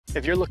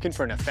If you're looking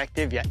for an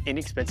effective yet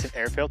inexpensive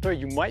air filter,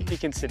 you might be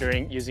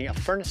considering using a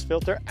furnace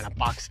filter and a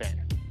box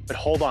fan. But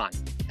hold on,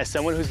 as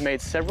someone who's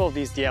made several of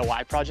these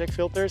DIY project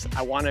filters,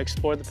 I want to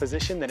explore the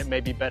position that it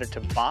may be better to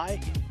buy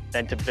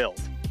than to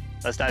build.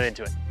 Let's dive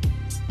into it.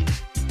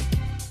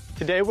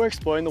 Today we're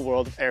exploring the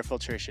world of air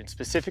filtration,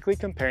 specifically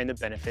comparing the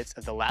benefits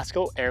of the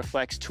Lasko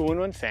AirFlex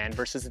 2-in-1 fan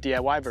versus the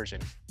DIY version.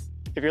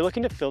 If you're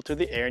looking to filter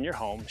the air in your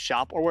home,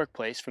 shop, or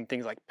workplace from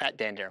things like pet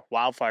dander,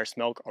 wildfire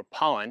smoke, or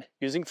pollen,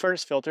 using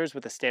furnace filters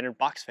with a standard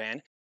box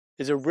fan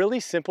is a really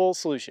simple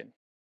solution.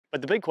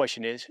 But the big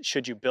question is,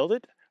 should you build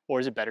it,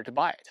 or is it better to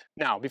buy it?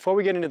 Now, before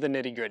we get into the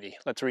nitty-gritty,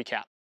 let's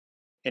recap.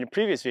 In a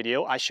previous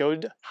video, I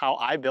showed how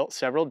I built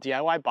several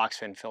DIY box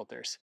fan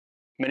filters.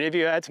 Many of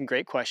you had some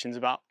great questions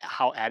about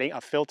how adding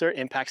a filter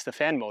impacts the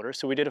fan motor,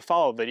 so we did a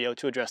follow-up video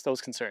to address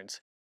those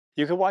concerns.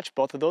 You can watch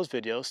both of those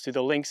videos through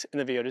the links in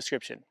the video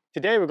description.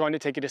 Today we're going to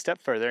take it a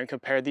step further and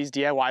compare these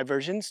DIY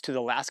versions to the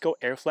Lasko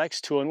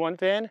AirFlex 2-in-1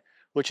 fan,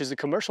 which is a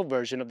commercial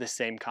version of the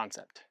same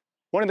concept.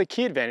 One of the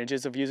key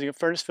advantages of using a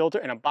furnace filter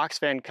and a box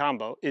fan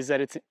combo is that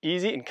it's an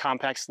easy and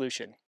compact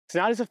solution. It's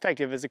not as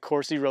effective as the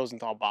Corsi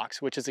Rosenthal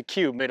box, which is a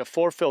cube made of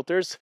 4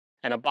 filters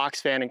and a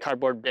box fan and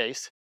cardboard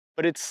base,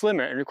 but it's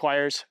slimmer and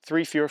requires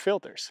 3 fewer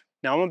filters.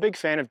 Now, I'm a big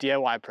fan of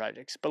DIY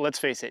projects, but let's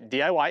face it,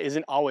 DIY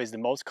isn't always the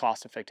most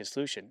cost-effective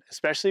solution,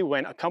 especially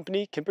when a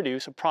company can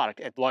produce a product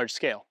at large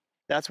scale.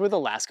 That's where the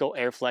Lasko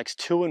AirFlex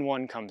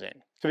 2-in-1 comes in.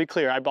 To be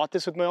clear, I bought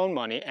this with my own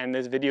money, and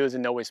this video is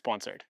in no way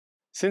sponsored.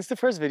 Since the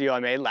first video I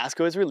made,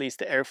 Lasko has released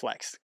the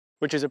AirFlex,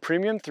 which is a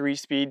premium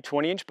 3-speed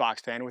 20-inch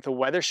box fan with a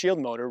weather shield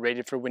motor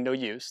rated for window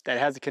use that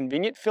has a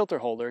convenient filter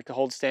holder to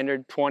hold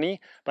standard 20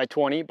 by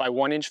 20 by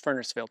 1-inch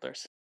furnace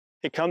filters.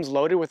 It comes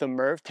loaded with a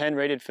MERV 10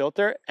 rated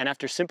filter, and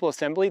after simple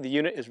assembly, the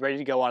unit is ready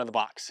to go out of the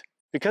box.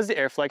 Because the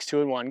AirFlex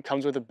 2-in-1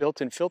 comes with a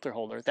built-in filter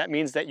holder, that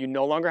means that you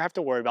no longer have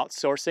to worry about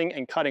sourcing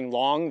and cutting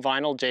long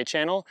vinyl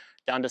J-channel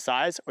down to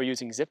size or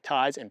using zip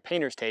ties and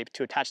painter's tape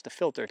to attach the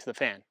filter to the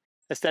fan.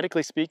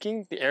 Aesthetically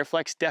speaking, the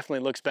AirFlex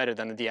definitely looks better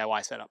than the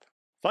DIY setup.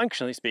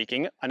 Functionally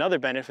speaking, another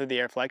benefit of the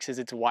AirFlex is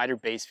its wider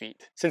base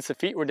feet. Since the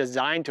feet were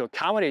designed to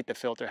accommodate the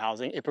filter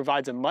housing, it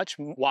provides a much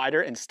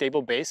wider and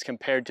stable base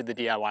compared to the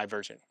DIY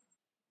version.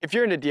 If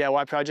you're into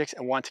DIY projects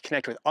and want to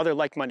connect with other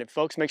like-minded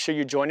folks, make sure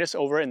you join us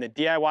over in the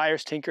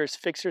DIYers, Tinkers,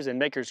 Fixers, and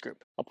Makers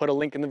group. I'll put a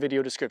link in the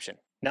video description.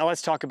 Now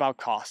let's talk about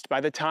cost.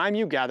 By the time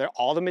you gather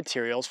all the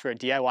materials for a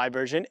DIY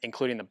version,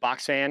 including the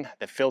box fan,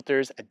 the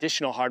filters,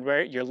 additional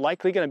hardware, you're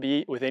likely going to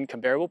be within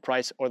comparable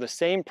price or the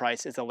same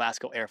price as the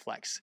Lasko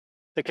AirFlex.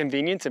 The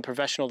convenience and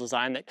professional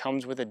design that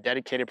comes with a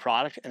dedicated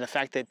product and the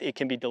fact that it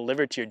can be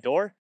delivered to your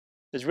door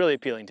is really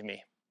appealing to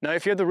me. Now,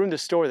 if you have the room to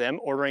store them,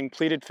 ordering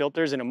pleated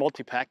filters in a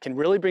multi-pack can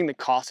really bring the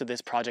cost of this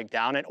project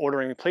down, and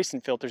ordering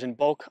replacement filters in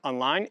bulk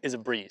online is a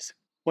breeze.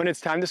 When it's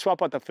time to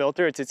swap out the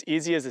filter, it's as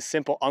easy as a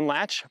simple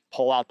unlatch,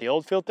 pull out the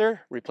old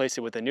filter, replace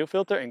it with a new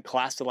filter, and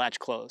clasp the latch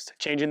closed.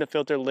 Changing the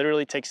filter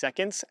literally takes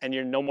seconds, and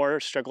you're no more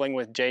struggling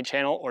with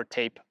J-channel or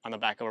tape on the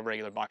back of a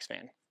regular box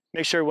fan.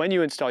 Make sure when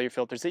you install your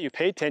filters that you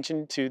pay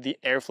attention to the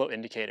airflow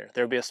indicator.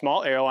 There will be a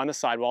small arrow on the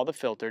sidewall of the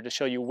filter to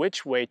show you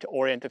which way to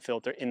orient the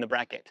filter in the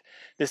bracket.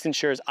 This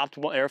ensures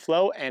optimal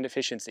airflow and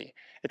efficiency.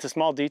 It's a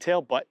small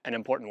detail, but an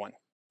important one.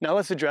 Now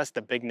let's address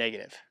the big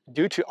negative.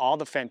 Due to all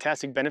the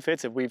fantastic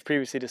benefits that we've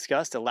previously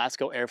discussed, the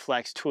Lasko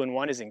AirFlex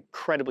 2-in-1 is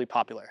incredibly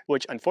popular,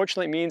 which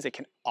unfortunately means it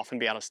can often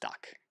be out of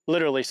stock.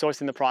 Literally,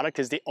 sourcing the product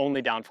is the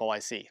only downfall I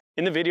see.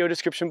 In the video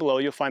description below,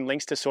 you'll find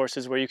links to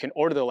sources where you can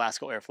order the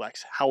Lasko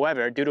AirFlex.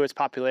 However, due to its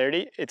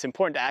popularity, it's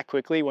important to act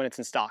quickly when it's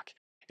in stock.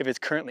 If it's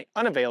currently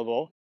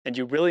unavailable and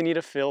you really need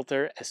a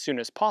filter as soon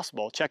as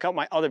possible, check out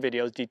my other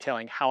videos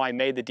detailing how I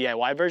made the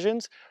DIY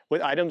versions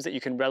with items that you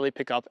can readily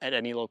pick up at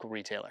any local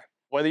retailer.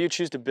 Whether you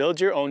choose to build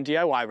your own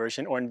DIY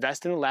version or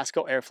invest in the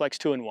Lasko AirFlex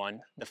 2-in-1,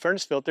 the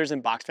furnace filters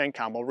and box fan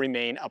combo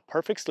remain a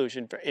perfect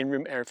solution for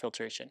in-room air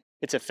filtration.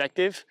 It's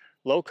effective,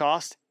 low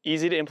cost,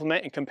 easy to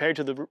implement, and compared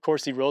to the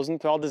Corsi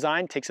Rosenthal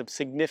design, takes up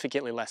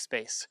significantly less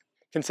space.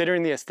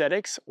 Considering the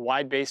aesthetics,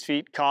 wide base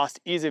feet, cost,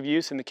 ease of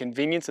use, and the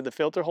convenience of the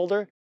filter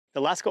holder,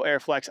 the Lasko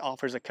AirFlex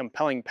offers a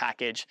compelling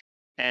package,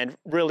 and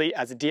really,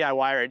 as a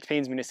DIYer, it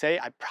pains me to say,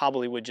 I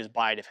probably would just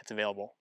buy it if it's available.